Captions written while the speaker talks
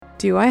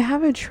Do I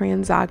have a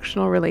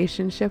transactional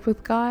relationship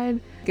with God?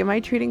 Am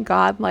I treating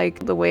God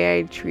like the way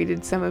I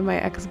treated some of my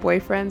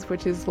ex-boyfriends,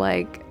 which is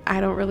like,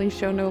 I don't really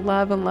show no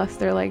love unless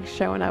they're like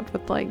showing up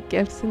with like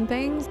gifts and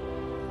things?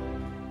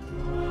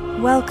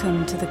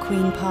 Welcome to The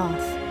Queen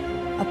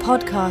Path, a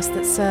podcast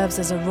that serves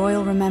as a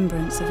royal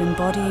remembrance of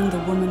embodying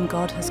the woman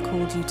God has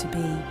called you to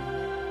be.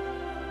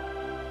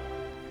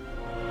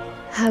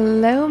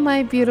 Hello,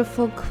 my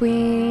beautiful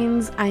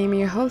queens. I am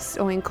your host,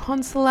 Owen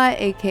Consola,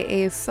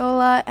 aka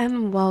Sola,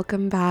 and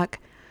welcome back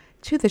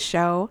to the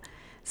show.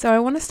 So I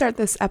want to start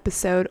this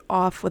episode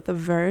off with a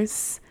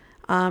verse.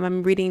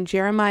 I'm reading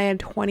Jeremiah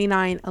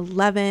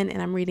 29:11,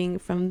 and I'm reading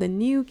from the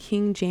New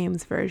King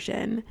James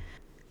Version.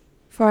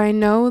 For I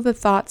know the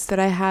thoughts that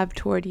I have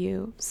toward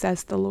you,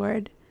 says the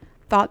Lord,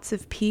 thoughts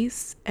of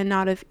peace and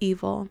not of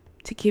evil,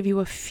 to give you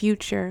a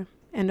future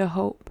and a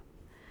hope.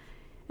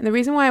 And the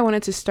reason why I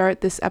wanted to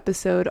start this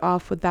episode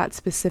off with that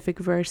specific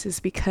verse is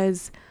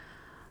because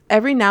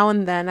every now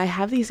and then I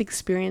have these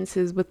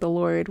experiences with the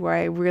Lord where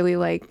I really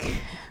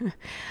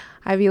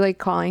I'd be like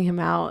calling him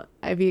out.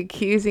 I'd be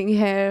accusing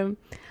him.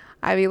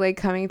 I'd be like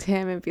coming to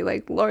him and be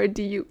like, Lord,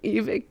 do you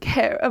even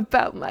care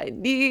about my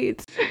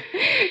needs?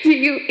 Do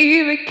you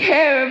even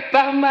care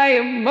about my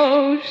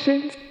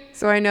emotions?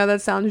 So I know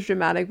that sounds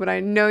dramatic, but I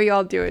know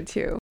y'all do it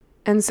too.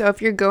 And so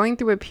if you're going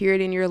through a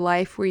period in your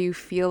life where you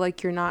feel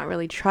like you're not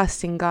really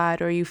trusting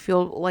God, or you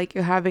feel like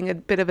you're having a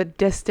bit of a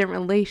distant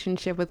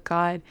relationship with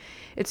God,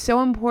 it's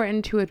so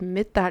important to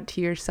admit that to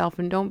yourself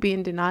and don't be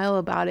in denial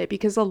about it,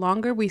 because the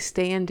longer we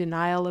stay in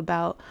denial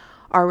about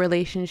our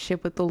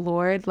relationship with the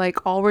Lord,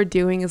 like all we're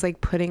doing is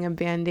like putting a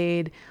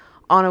band-aid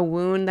on a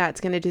wound that's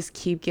going to just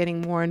keep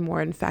getting more and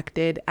more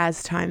infected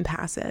as time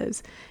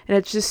passes. And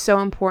it's just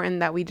so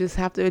important that we just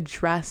have to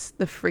address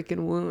the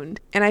freaking wound.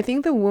 And I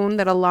think the wound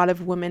that a lot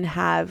of women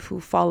have who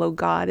follow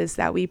God is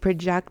that we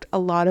project a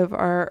lot of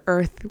our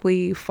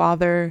earthly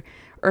father,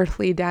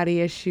 earthly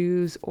daddy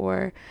issues,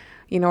 or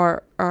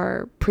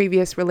our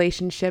previous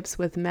relationships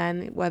with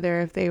men,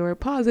 whether if they were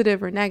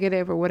positive or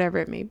negative or whatever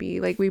it may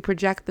be. Like we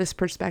project this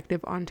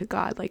perspective onto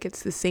God like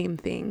it's the same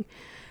thing.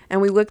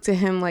 And we look to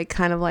him like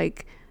kind of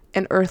like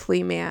an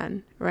earthly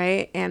man,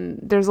 right? And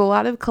there's a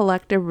lot of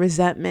collective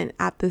resentment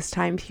at this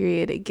time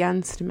period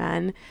against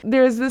men.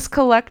 There's this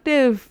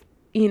collective,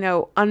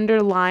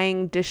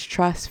 underlying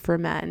distrust for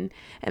men.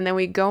 And then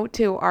we go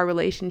to our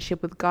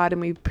relationship with God and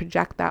we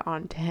project that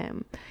onto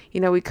him.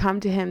 We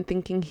come to him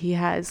thinking he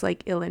has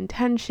like ill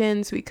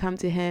intentions. We come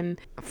to him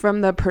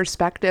from the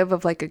perspective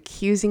of like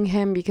accusing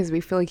him because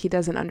we feel like he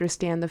doesn't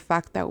understand the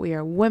fact that we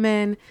are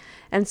women.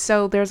 And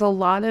so there's a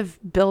lot of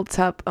built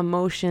up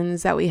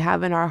emotions that we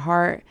have in our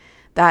heart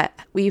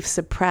that we've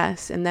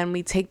suppressed. And then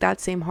we take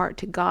that same heart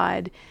to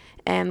God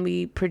and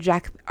we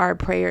project our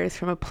prayers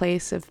from a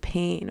place of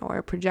pain,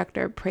 or project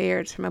our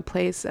prayers from a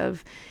place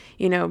of,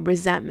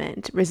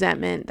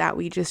 resentment that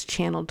we just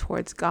channeled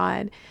towards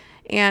God.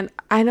 And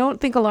I don't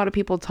think a lot of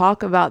people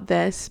talk about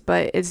this,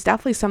 but it's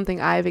definitely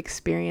something I've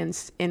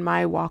experienced in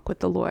my walk with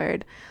the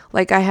Lord.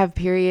 Like I have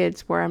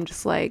periods where I'm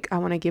just like, I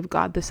want to give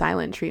God the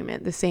silent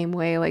treatment, the same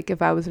way like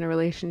if I was in a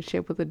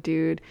relationship with a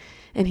dude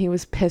and he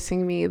was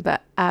pissing me the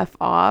F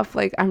off,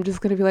 like I'm just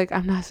going to be like,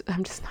 I'm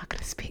just not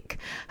going to speak.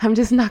 I'm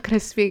just not going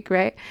to speak,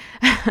 right?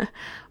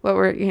 But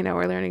we're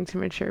learning to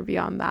mature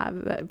beyond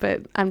that,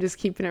 but I'm just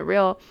keeping it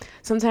real.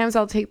 Sometimes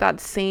I'll take that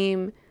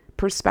same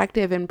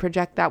perspective and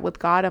project that with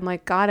God. I'm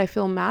like, God, I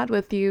feel mad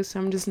with you, so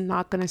I'm just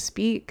not going to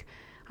speak.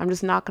 I'm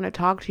just not going to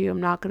talk to you. I'm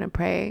not going to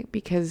pray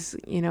because,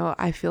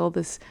 I feel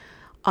this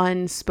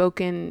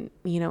unspoken,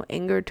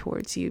 anger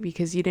towards you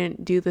because you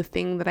didn't do the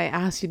thing that I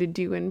asked you to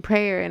do in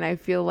prayer. And I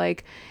feel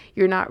like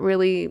you're not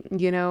really,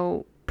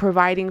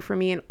 providing for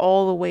me in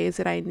all the ways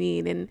that I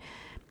need. And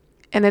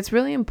it's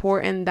really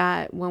important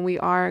that when we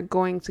are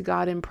going to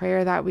God in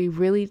prayer, that we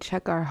really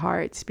check our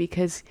hearts,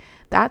 because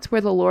that's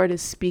where the Lord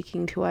is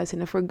speaking to us.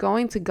 And if we're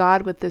going to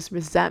God with this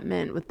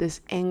resentment, with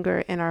this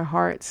anger in our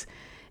hearts,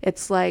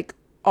 it's like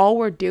all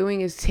we're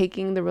doing is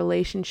taking the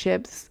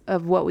relationships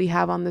of what we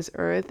have on this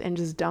earth and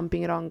just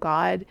dumping it on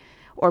God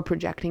or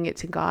projecting it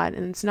to God.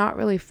 And it's not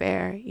really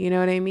fair. You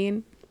know what I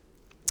mean?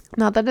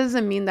 Now, that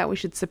doesn't mean that we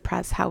should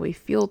suppress how we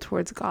feel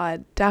towards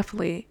God.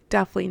 Definitely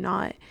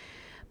not.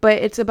 But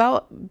it's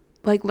about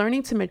like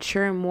learning to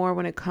mature more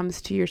when it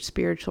comes to your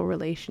spiritual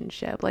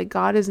relationship. Like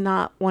God is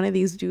not one of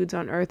these dudes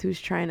on earth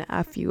who's trying to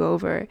F you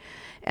over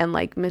and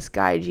like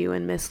misguide you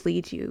and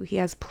mislead you. He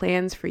has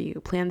plans for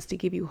you, plans to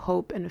give you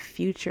hope and a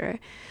future.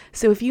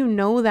 So if you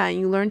know that and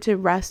you learn to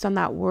rest on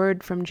that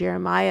word from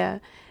Jeremiah,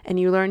 and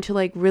you learn to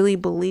like really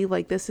believe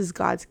like this is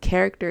God's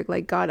character,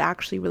 like God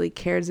actually really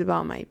cares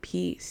about my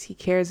peace, he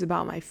cares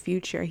about my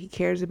future, he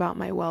cares about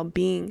my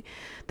well-being,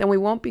 then we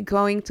won't be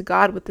going to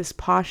God with this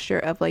posture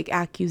of like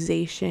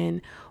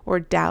accusation or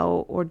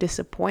doubt or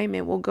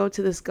disappointment. We'll go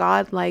to this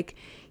God like,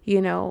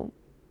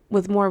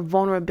 with more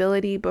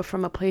vulnerability, but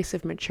from a place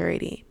of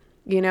maturity.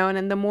 And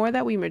then the more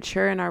that we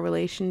mature in our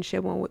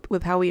relationship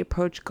with how we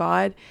approach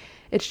God,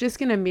 it's just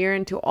going to mirror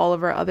into all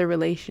of our other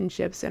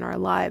relationships in our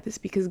lives,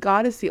 because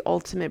God is the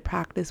ultimate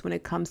practice when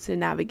it comes to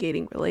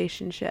navigating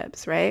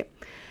relationships, right?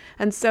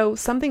 And so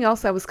something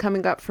else that was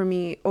coming up for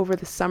me over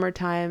the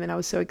summertime, and I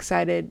was so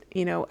excited,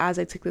 as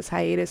I took this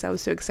hiatus, I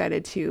was so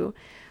excited to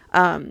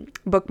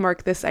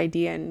bookmark this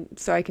idea and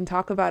so I can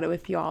talk about it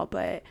with y'all.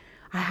 But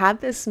I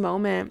had this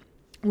moment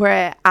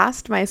where I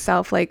asked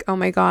myself, like, oh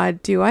my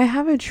God, do I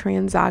have a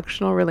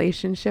transactional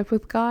relationship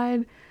with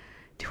God?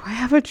 Do I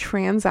have a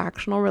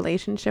transactional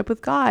relationship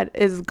with God?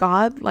 Is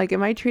God, like,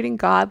 am I treating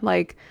God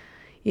like,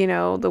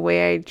 the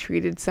way I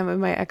treated some of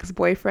my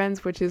ex-boyfriends,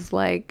 which is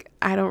like,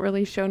 I don't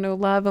really show no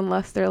love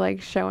unless they're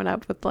like showing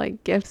up with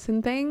like gifts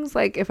and things.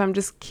 Like if I'm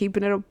just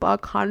keeping it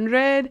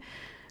 $100,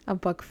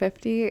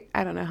 $150,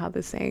 I don't know how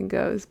the saying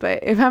goes, but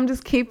if I'm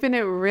just keeping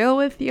it real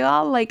with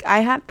y'all, like I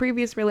had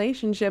previous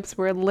relationships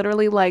where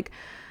literally like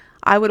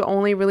I would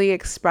only really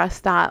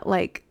express that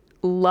like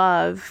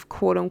love,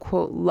 quote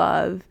unquote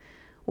love,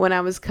 when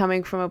I was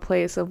coming from a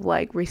place of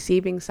like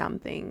receiving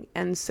something.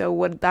 And so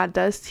what that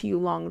does to you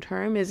long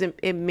term is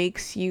it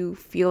makes you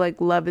feel like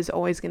love is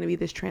always going to be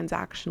this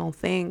transactional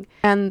thing.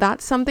 And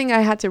that's something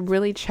I had to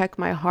really check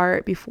my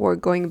heart before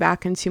going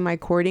back into my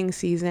courting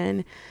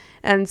season.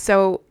 And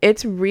so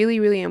it's really,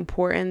 really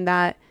important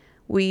that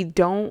we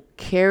don't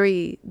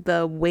carry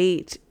the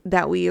weight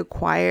that we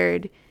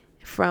acquired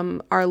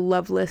from our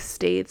loveless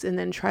states and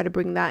then try to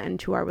bring that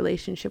into our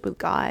relationship with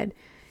God.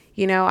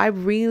 I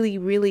really,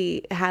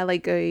 really had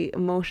like a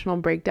emotional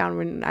breakdown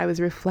when I was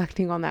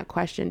reflecting on that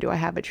question. Do I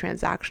have a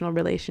transactional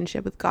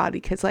relationship with God?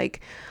 Because like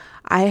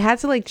I had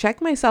to like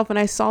check myself, and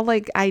I saw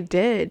like I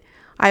did.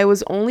 I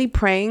was only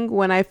praying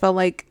when I felt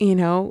like,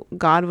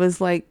 God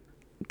was like,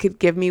 could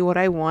give me what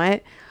I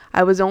want.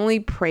 I was only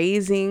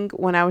praising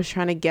when I was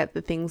trying to get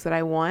the things that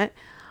I want.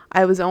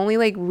 I was only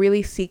like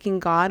really seeking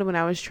God when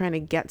I was trying to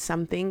get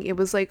something. It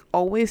was like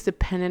always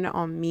dependent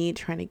on me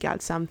trying to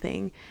get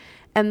something.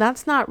 And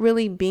that's not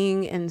really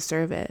being in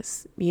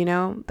service,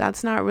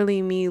 that's not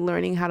really me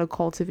learning how to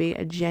cultivate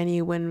a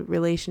genuine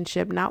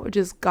relationship, not with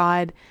just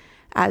God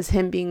as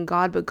him being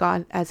God, but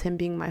God as him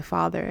being my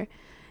father.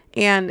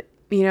 And,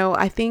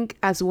 I think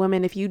as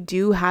women, if you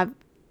do have,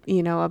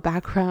 a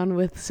background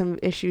with some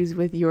issues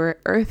with your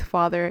earth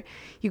father,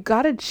 you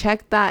got to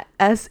check that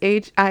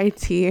SHIT,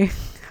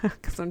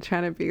 because I'm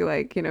trying to be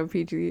like,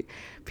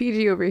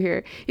 PG over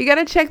here. You got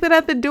to check that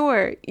at the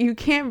door. You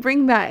can't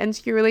bring that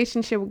into your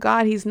relationship with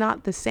God. He's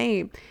not the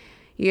same,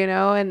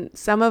 and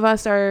some of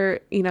us are,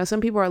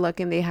 some people are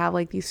lucky and they have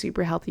like these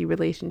super healthy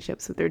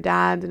relationships with their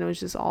dads and it was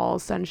just all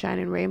sunshine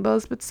and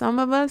rainbows. But some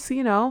of us,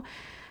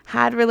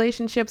 had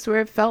relationships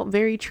where it felt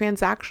very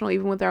transactional,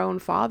 even with our own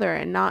father,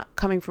 and not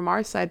coming from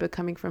our side, but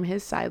coming from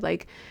his side.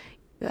 Like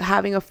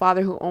having a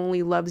father who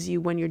only loves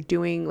you when you're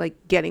doing like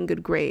getting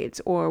good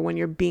grades or when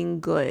you're being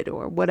good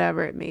or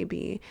whatever it may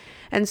be.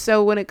 And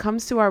so when it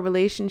comes to our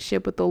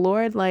relationship with the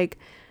Lord, like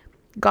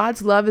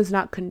God's love is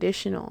not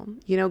conditional.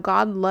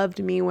 God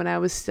loved me when I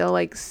was still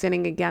like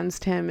sinning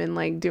against him and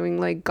like doing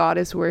like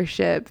goddess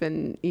worship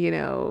and,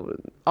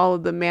 all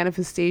of the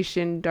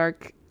manifestation,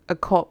 dark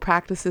occult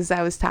practices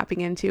I was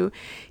tapping into.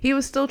 He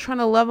was still trying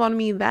to love on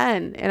me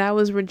then, and I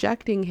was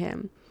rejecting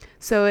him.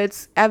 So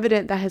it's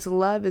evident that his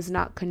love is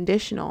not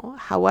conditional.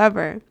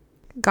 However,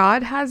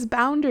 God has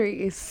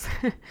boundaries.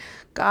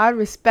 God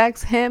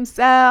respects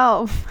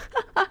himself.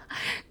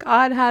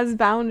 God has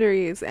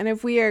boundaries. And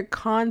if we are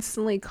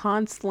constantly,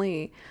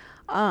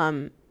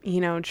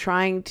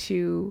 trying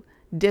to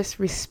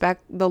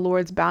disrespect the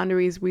Lord's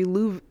boundaries, we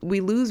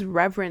lose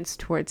reverence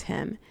towards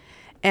him.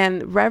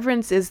 And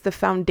reverence is the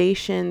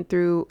foundation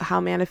through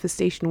how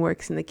manifestation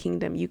works in the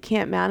kingdom. You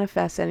can't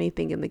manifest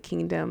anything in the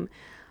kingdom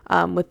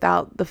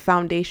without the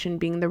foundation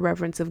being the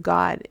reverence of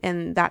God.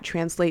 And that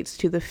translates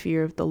to the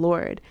fear of the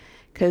Lord,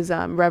 because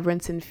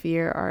reverence and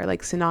fear are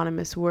like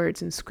synonymous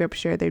words in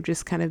scripture. They've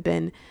just kind of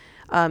been,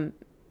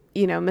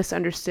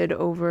 misunderstood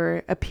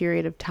over a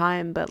period of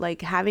time. But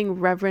like having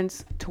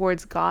reverence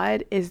towards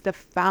God is the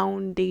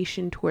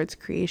foundation towards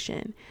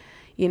creation.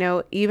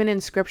 Even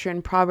in scripture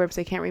in Proverbs,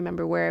 I can't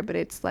remember where, but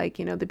it's like,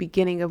 the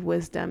beginning of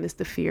wisdom is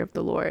the fear of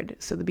the Lord.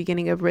 So the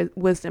beginning of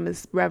wisdom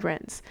is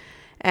reverence.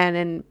 And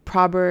in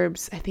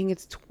Proverbs, I think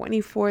it's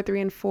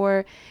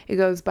 24:3-4, it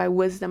goes, by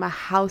wisdom, a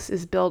house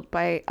is built,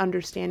 by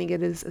understanding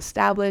it is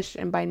established,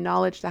 and by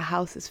knowledge, the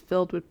house is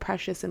filled with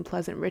precious and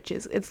pleasant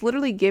riches. It's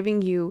literally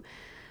giving you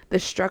the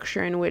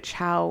structure in which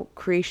how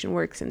creation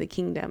works in the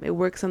kingdom. It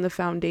works on the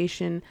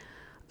foundation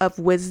of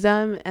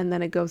wisdom, and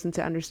then it goes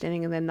into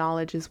understanding, and then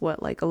knowledge is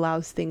what like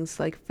allows things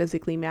like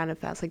physically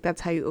manifest. Like that's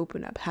how you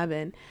open up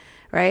heaven,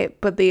 right?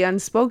 But the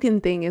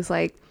unspoken thing is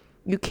like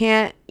you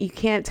can't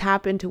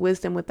tap into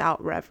wisdom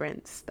without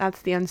reverence.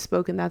 That's the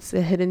unspoken, that's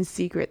the hidden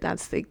secret,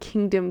 that's the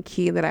kingdom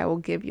key that I will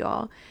give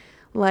y'all.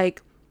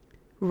 Like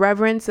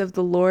reverence of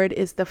the Lord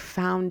is the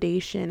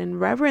foundation, and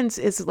reverence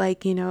is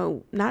like,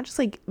 not just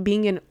like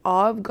being in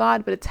awe of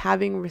God, but it's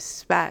having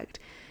respect.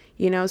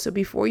 So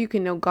before you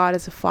can know God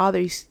as a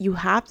father, you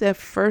have to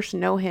first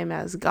know him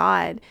as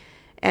God.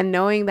 And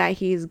knowing that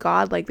he's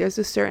God, like there's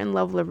a certain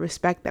level of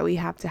respect that we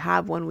have to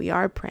have when we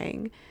are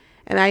praying.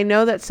 And I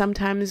know that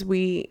sometimes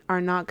we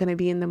are not going to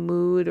be in the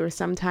mood, or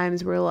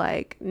sometimes we're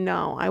like,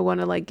 no, I want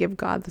to like give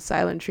God the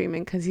silent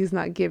treatment because he's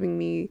not giving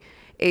me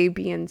A,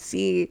 B, and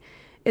C.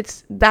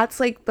 That's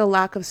like the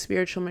lack of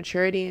spiritual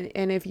maturity.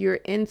 And if you're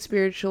in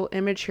spiritual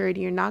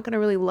immaturity, you're not going to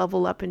really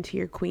level up into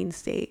your queen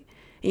state,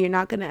 and you're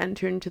not going to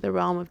enter into the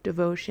realm of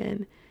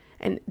devotion.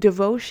 And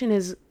devotion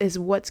is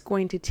what's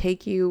going to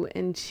take you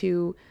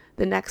into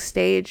the next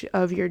stage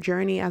of your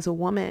journey as a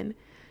woman.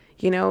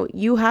 You know,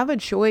 you have a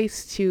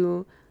choice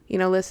to, you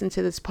know, listen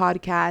to this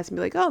podcast and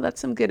be like, oh,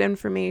 that's some good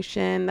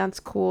information. That's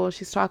cool.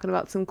 She's talking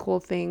about some cool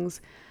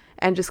things,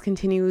 and just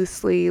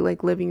continuously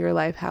like living your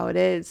life how it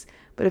is.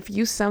 But if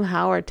you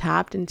somehow are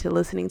tapped into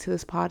listening to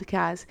this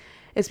podcast,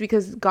 it's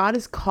because God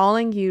is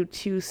calling you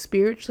to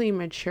spiritually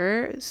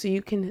mature so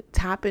you can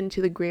tap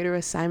into the greater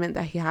assignment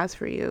that he has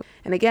for you.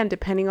 And again,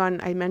 depending on,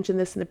 I mentioned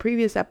this in the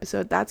previous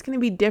episode, that's going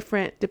to be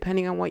different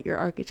depending on what your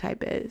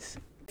archetype is.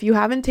 If you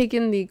haven't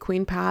taken the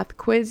Queen Path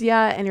quiz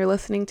yet and you're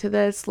listening to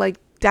this, like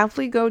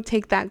definitely go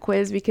take that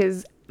quiz,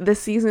 because this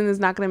season is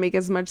not going to make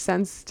as much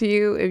sense to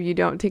you if you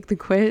don't take the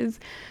quiz.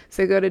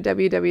 So go to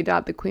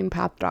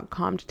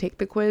www.thequeenpath.com to take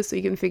the quiz so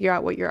you can figure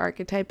out what your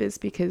archetype is,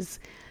 because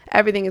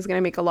everything is going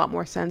to make a lot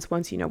more sense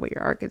once you know what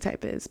your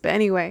archetype is. But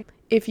anyway,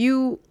 if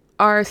you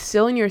are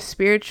still in your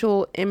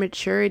spiritual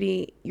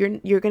immaturity,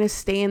 you're going to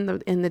stay in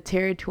the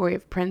territory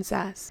of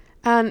princess.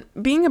 And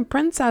being a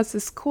princess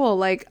is cool.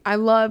 Like, I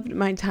loved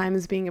my time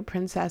as being a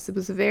princess. It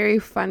was a very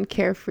fun,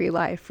 carefree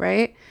life,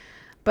 right?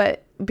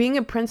 But being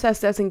a princess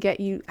doesn't get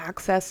you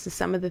access to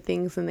some of the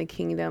things in the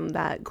kingdom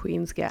that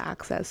queens get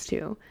access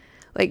to.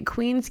 Like,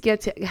 queens get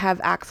to have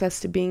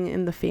access to being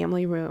in the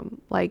family room,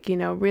 like, you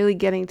know, really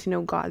getting to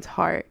know God's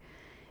heart.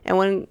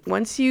 And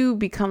once you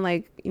become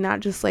like,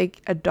 not just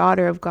like a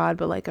daughter of God,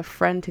 but like a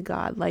friend to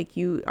God, like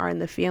you are in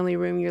the family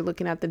room, you're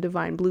looking at the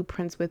divine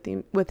blueprints with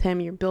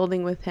him, you're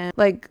building with him.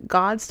 Like,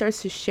 God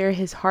starts to share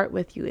his heart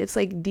with you. It's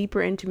like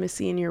deeper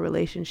intimacy in your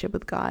relationship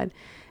with God.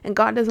 And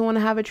God doesn't want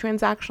to have a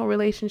transactional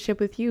relationship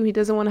with you. He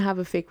doesn't want to have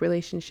a fake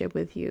relationship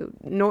with you,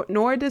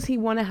 nor does he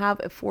want to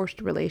have a forced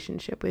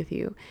relationship with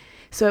you.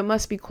 So it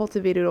must be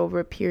cultivated over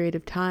a period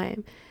of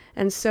time.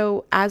 And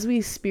so as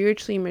we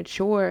spiritually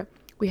mature,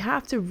 we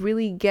have to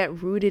really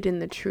get rooted in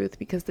the truth,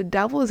 because the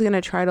devil is going to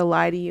try to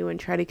lie to you and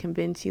try to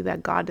convince you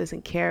that God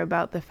doesn't care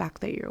about the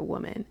fact that you're a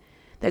woman,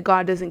 that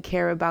God doesn't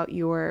care about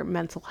your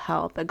mental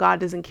health, that God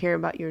doesn't care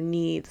about your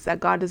needs,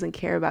 that God doesn't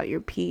care about your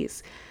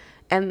peace.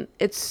 And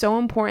it's so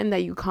important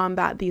that you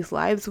combat these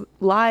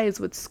lies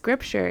with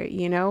scripture,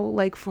 you know,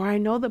 like, for I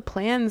know the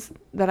plans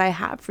that I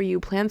have for you,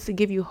 plans to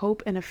give you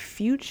hope and a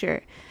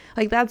future.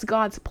 Like, that's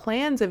God's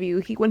plans of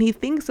you. When he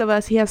thinks of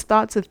us, he has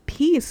thoughts of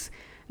peace,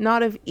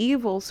 not of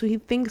evil. So he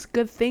thinks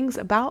good things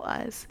about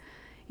us,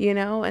 you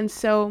know? And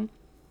so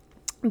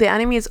the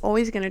enemy is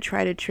always going to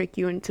try to trick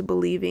you into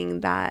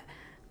believing that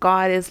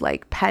God is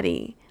like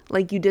petty,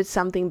 like you did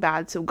something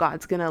bad, so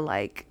God's going to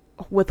like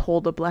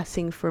withhold a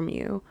blessing from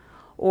you,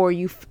 or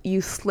you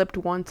slipped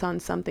once on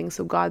something,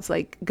 so God's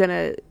like going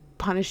to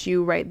punish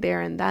you right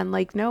there and then.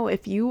 Like, no,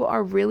 if you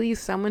are really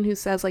someone who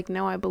says like,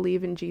 no, I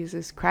believe in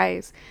Jesus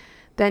Christ,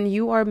 then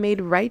you are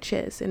made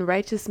righteous, and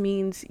righteous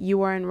means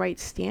you are in right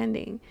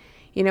standing.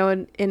 You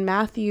know, in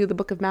Matthew, the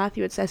book of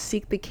Matthew, it says,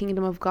 seek the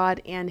kingdom of God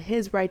and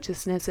his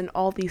righteousness, and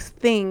all these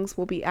things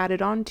will be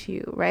added on to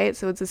you, right?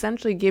 So it's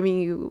essentially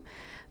giving you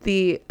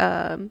the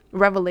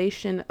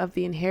revelation of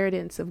the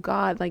inheritance of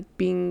God, like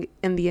being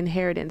in the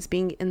inheritance,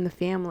 being in the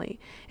family.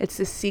 It's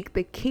to seek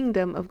the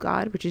kingdom of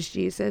God, which is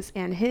Jesus,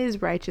 and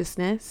his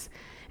righteousness,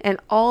 and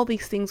all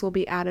these things will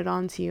be added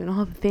on to you. And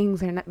all the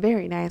things are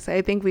very nice.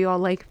 I think we all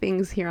like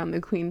things here on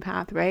the Queen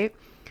Path, right?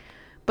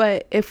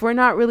 But if we're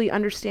not really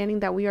understanding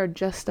that we are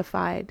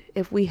justified,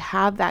 if we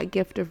have that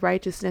gift of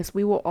righteousness,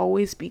 we will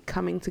always be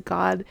coming to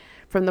God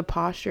from the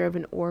posture of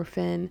an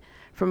orphan,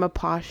 from a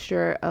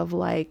posture of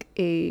like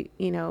a,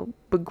 you know,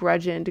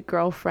 begrudged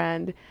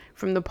girlfriend,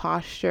 from the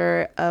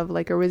posture of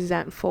like a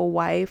resentful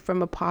wife,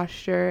 from a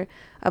posture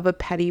of a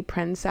petty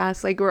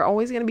princess. Like, we're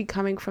always going to be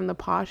coming from the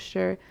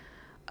posture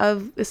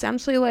of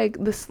essentially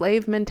like the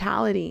slave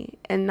mentality,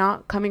 and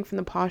not coming from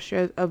the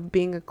posture of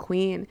being a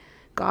queen.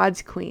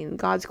 God's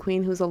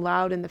queen who's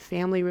allowed in the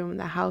family room in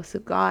the house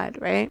of God,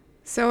 right?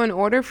 So in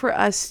order for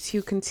us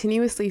to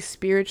continuously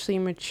spiritually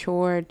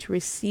mature, to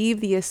receive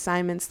the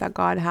assignments that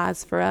God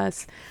has for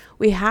us,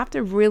 we have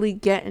to really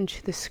get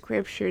into the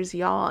scriptures,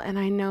 y'all. And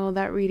I know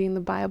that reading the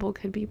Bible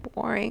could be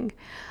boring.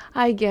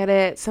 I get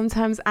it.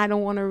 Sometimes I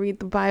don't want to read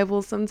the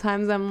Bible.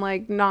 Sometimes I'm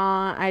like,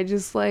 nah, I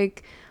just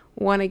like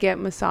want to get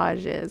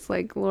massages.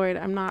 Like, Lord,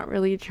 I'm not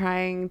really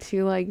trying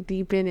to like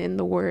deepen in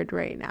the word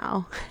right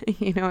now.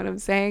 You know what I'm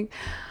saying?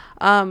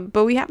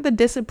 But we have to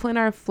discipline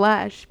our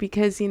flesh,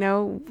 because, you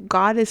know,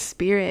 God is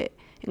spirit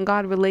and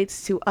God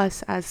relates to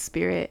us as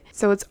spirit.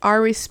 So it's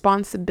our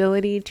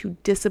responsibility to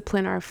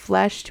discipline our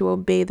flesh to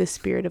obey the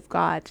Spirit of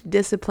God, to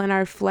discipline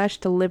our flesh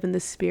to live in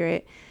the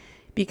Spirit,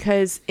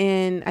 because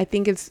I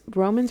think it's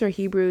Romans or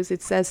Hebrews,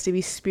 it says to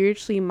be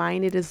spiritually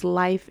minded is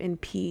life and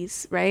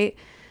peace, right?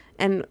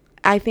 And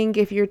I think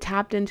if you're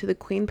tapped into the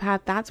queen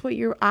path, that's what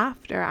you're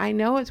after. I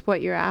know it's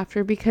what you're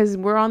after because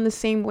we're on the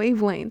same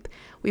wavelength.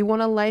 We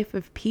want a life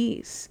of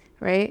peace,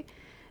 right?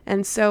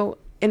 And so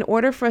in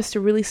order for us to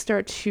really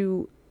start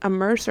to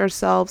immerse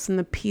ourselves in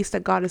the peace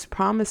that God has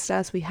promised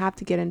us, we have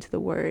to get into the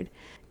word.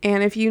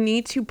 And if you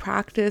need to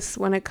practice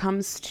when it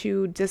comes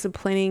to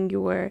disciplining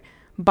your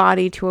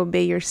body to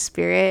obey your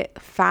spirit,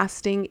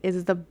 fasting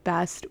is the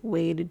best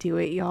way to do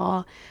it,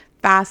 y'all.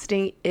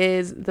 Fasting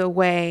is the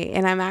way.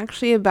 And I'm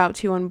actually about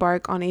to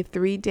embark on a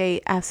 3-day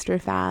Esther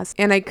fast.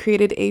 And I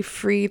created a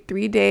free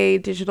 3-day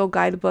digital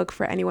guidebook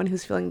for anyone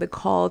who's feeling the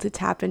call to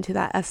tap into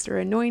that Esther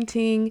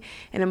anointing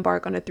and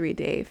embark on a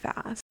 3-day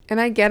fast.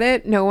 And I get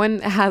it. No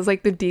one has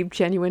like the deep,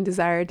 genuine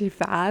desire to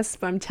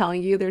fast, but I'm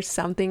telling you, there's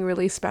something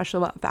really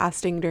special about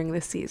fasting during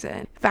this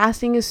season.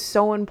 Fasting is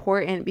so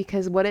important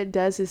because what it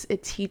does is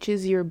it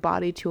teaches your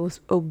body to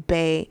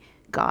obey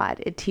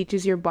God. It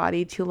teaches your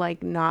body to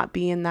like not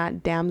be in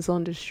that damsel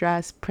in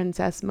distress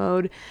princess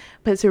mode,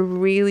 but to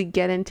really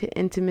get into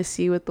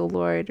intimacy with the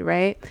Lord,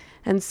 right?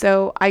 And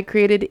so I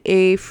created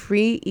a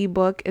free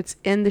ebook. It's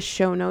in the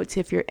show notes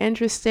if you're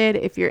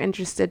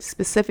interested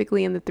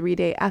specifically in the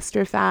 3-day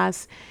Esther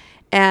fast.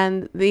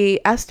 And the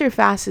Esther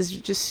fast is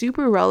just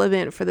super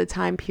relevant for the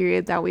time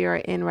period that we are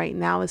in right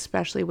now,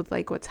 especially with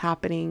like what's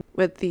happening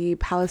with the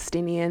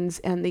Palestinians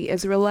and the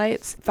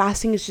Israelites.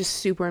 Fasting is just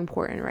super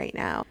important right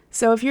now.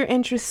 So if you're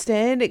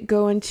interested,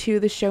 go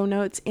into the show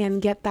notes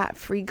and get that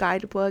free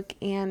guidebook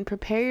and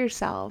prepare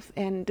yourself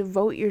and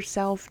devote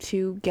yourself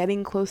to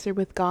getting closer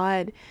with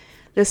God.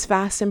 This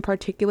fast in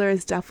particular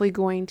is definitely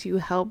going to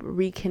help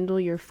rekindle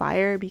your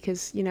fire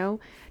because, you know,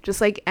 just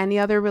like any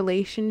other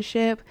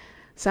relationship,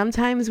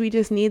 sometimes we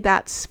just need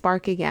that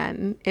spark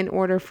again in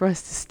order for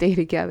us to stay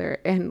together.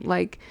 And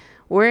like,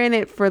 we're in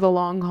it for the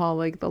long haul,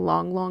 like the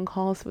long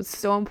haul. So it's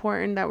so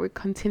important that we're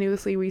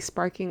continuously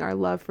resparking our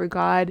love for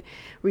God,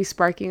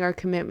 resparking our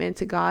commitment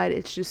to God.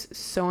 It's just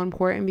so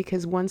important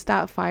because once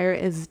that fire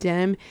is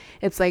dim,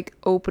 it's like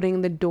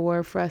opening the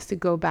door for us to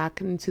go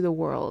back into the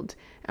world.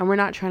 And we're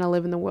not trying to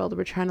live in the world.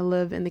 We're trying to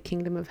live in the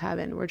kingdom of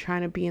heaven. We're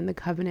trying to be in the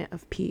covenant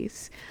of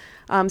peace.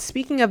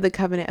 Speaking of the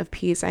covenant of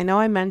peace, I know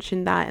I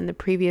mentioned that in the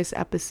previous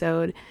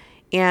episode,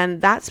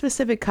 and that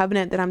specific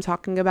covenant that I'm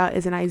talking about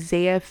is in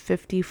Isaiah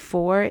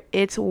 54.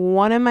 It's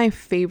one of my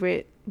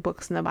favorite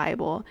books in the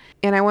Bible.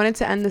 And I wanted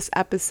to end this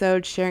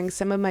episode sharing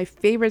some of my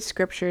favorite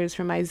scriptures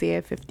from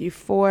Isaiah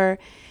 54.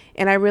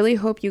 And I really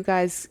hope you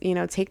guys,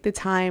 take the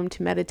time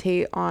to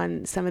meditate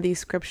on some of these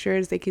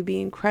scriptures. They could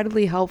be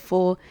incredibly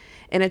helpful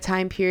in a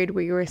time period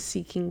where you're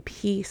seeking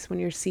peace, when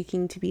you're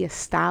seeking to be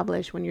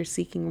established, when you're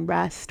seeking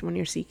rest, when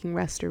you're seeking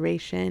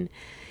restoration.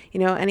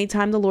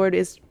 Anytime the Lord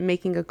is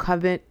making a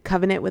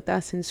covenant with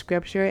us in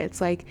scripture, it's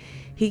like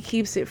he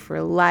keeps it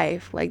for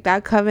life. Like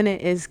that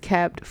covenant is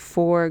kept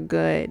for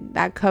good.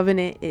 That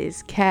covenant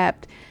is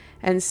kept.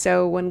 And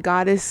so when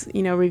God is,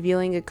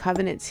 revealing a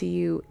covenant to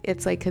you,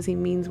 it's like because he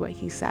means what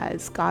he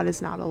says. God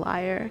is not a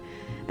liar.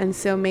 And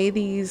so may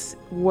these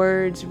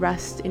words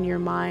rest in your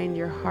mind,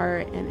 your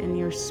heart, and in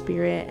your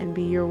spirit and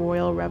be your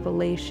royal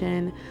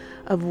revelation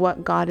of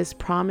what God has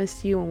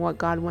promised you and what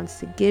God wants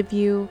to give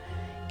you.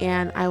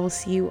 And I will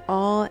see you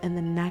all in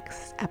the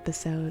next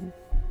episode.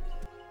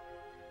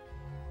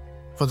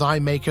 For thy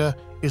Maker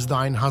is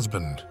thine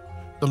husband,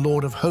 the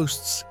Lord of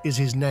hosts is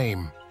his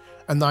name,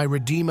 and thy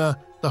Redeemer,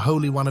 the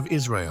Holy One of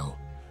Israel,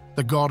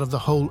 the God of the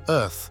whole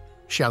earth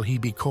shall he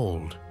be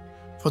called.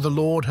 For the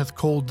Lord hath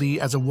called thee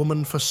as a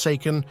woman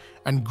forsaken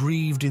and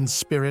grieved in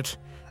spirit,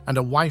 and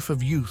a wife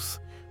of youth,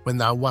 when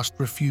thou wast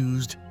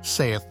refused,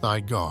 saith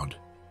thy God.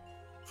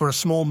 For a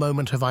small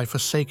moment have I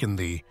forsaken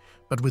thee,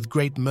 but with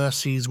great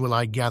mercies will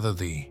I gather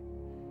thee.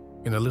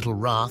 In a little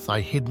wrath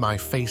I hid my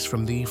face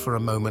from thee for a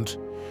moment,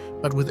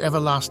 but with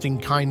everlasting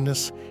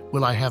kindness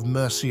will I have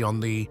mercy on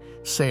thee,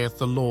 saith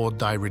the Lord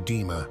thy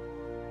Redeemer.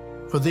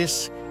 For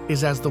this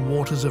is as the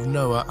waters of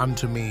Noah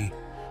unto me,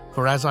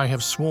 for as I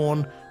have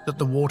sworn that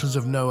the waters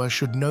of Noah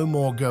should no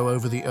more go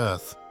over the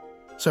earth,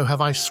 so have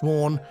I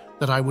sworn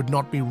that I would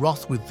not be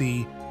wroth with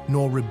thee,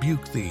 nor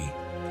rebuke thee.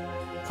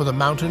 For the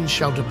mountains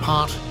shall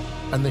depart,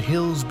 and the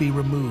hills be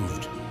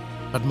removed,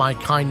 but my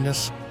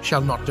kindness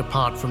shall not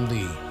depart from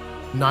thee,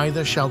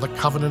 neither shall the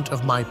covenant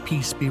of my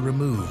peace be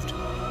removed,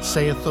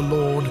 saith the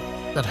Lord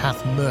that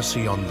hath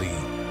mercy on thee.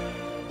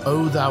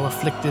 O thou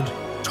afflicted,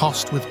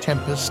 tossed with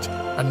tempest,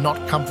 and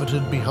not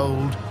comforted,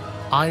 behold,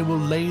 I will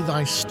lay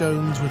thy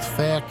stones with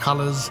fair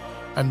colours,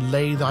 and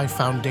lay thy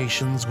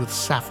foundations with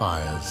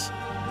sapphires.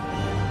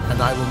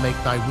 And I will make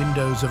thy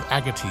windows of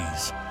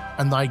agates,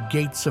 and thy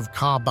gates of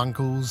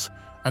carbuncles,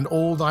 and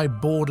all thy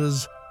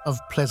borders of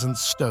pleasant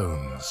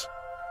stones.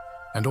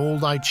 And all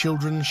thy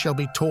children shall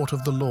be taught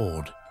of the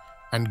Lord,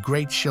 and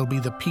great shall be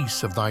the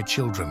peace of thy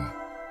children.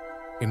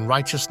 In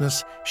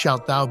righteousness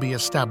shalt thou be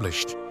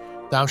established,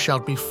 thou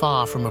shalt be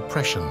far from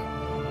oppression,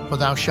 for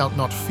thou shalt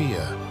not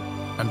fear,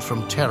 and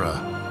from terror,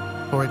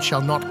 for it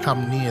shall not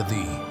come near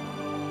thee.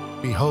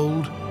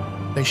 Behold,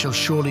 They shall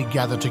surely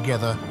gather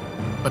together,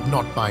 but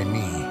not by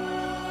me.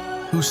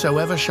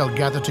 Whosoever shall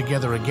gather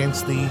together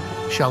against thee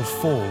shall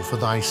fall for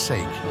thy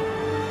sake.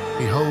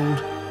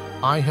 Behold,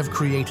 I have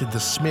created the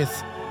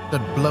smith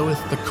that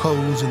bloweth the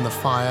coals in the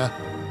fire,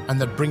 and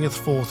that bringeth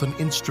forth an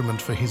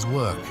instrument for his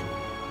work.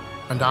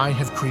 And I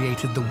have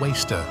created the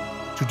waster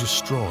to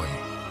destroy.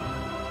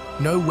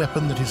 No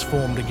weapon that is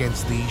formed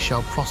against thee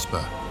shall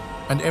prosper,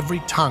 and every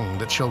tongue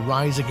that shall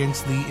rise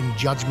against thee in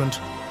judgment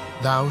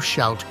thou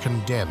shalt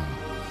condemn.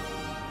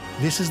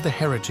 This is the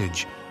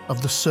heritage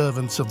of the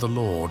servants of the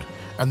Lord,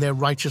 and their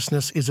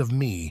righteousness is of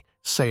me,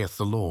 saith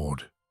the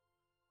Lord.